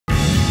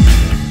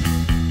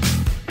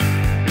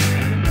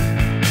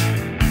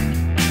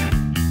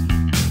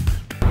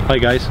Hi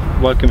guys,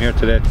 welcome here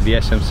today to the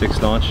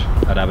SM6 launch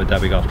at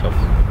Dhabi Golf Club.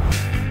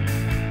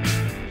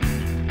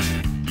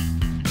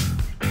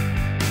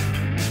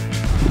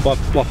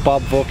 What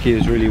Bob Vokey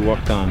has really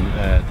worked on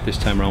this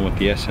time around with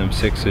the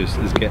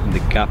SM6 is getting the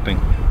gapping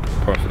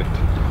perfect.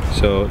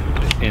 So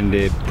in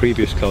the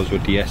previous clubs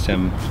with the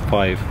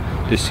SM5,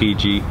 the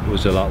CG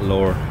was a lot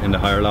lower in the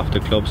higher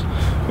lofted clubs,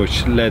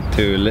 which led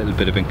to a little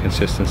bit of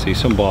inconsistency.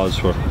 Some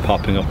balls were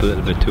popping up a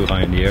little bit too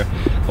high in the air.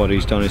 What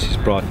he's done is he's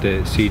brought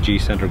the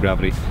CG centre of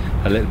gravity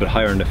a little bit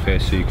higher in the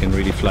face, so you can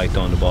really flight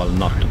down the ball and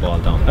knock the ball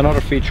down.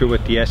 Another feature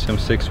with the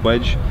SM6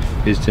 wedge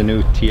is the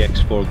new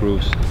TX4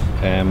 grooves.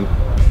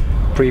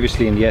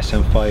 Previously in the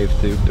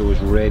SM5 there was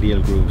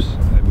radial grooves,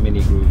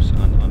 mini grooves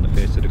on the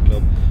face of the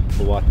club.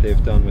 But what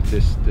they've done with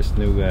this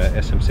new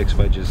SM6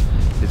 wedges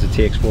is the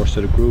TX4,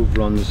 so the groove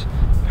runs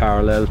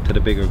parallel to the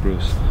bigger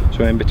grooves.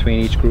 So in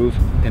between each groove,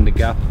 in the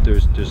gap,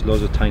 there's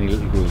loads of tiny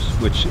little grooves,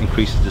 which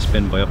increases the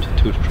spin by up to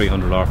 200 to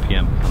 300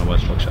 RPM on a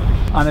well-struck shot.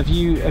 And have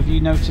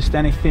you noticed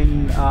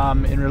anything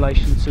in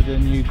relation to the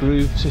new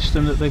groove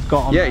system that they've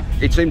got on? Yeah,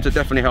 it seems to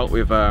definitely help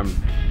with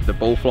the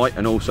ball flight,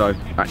 and also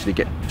actually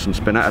get some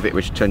spin out of it,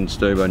 which tends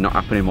to not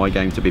happen in my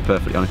game, to be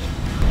perfectly honest.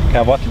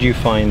 Gav, what did you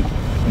find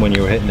when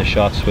you were hitting the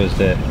shots was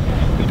the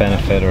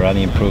benefit or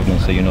any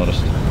improvements that you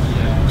noticed?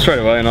 Straight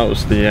away I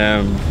noticed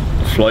the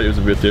flight was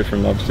a bit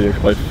different. Obviously it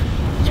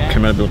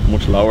came out a bit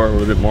much lower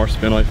with a bit more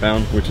spin, I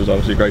found, which is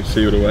obviously great to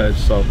see with a wedge.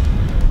 So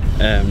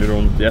the other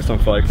one, the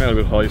SM5, came out a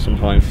bit high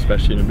sometimes,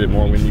 especially in a bit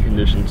more windy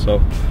conditions,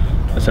 so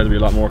I said to be a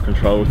lot more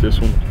control with this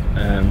one,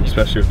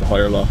 especially with the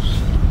higher lofts.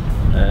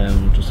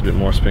 Just a bit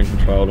more spin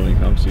control, and you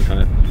can obviously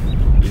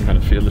kind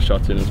of feel the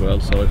shots in as well.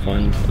 So I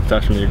find it's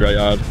definitely a great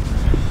add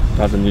to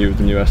have the new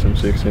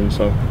SM6 in,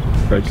 so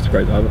it's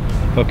great to have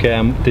it.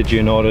 Okay, did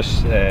you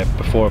notice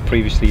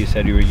previously you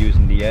said you were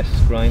using the S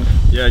grind?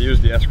 Yeah, I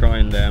used the S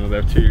grind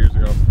about 2 years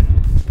ago.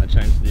 I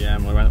changed to the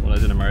M when I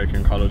was in America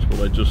in college, but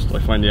I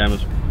find the M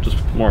is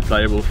just more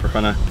playable for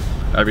kind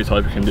of every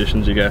type of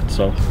conditions you get.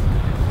 So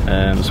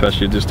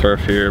especially this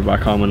turf here,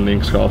 back home in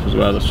links golf as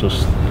well, it's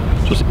just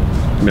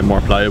a bit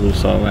more playable.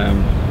 So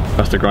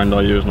that's the grind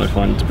I use, and I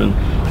find it's been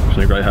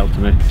a great help to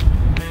me.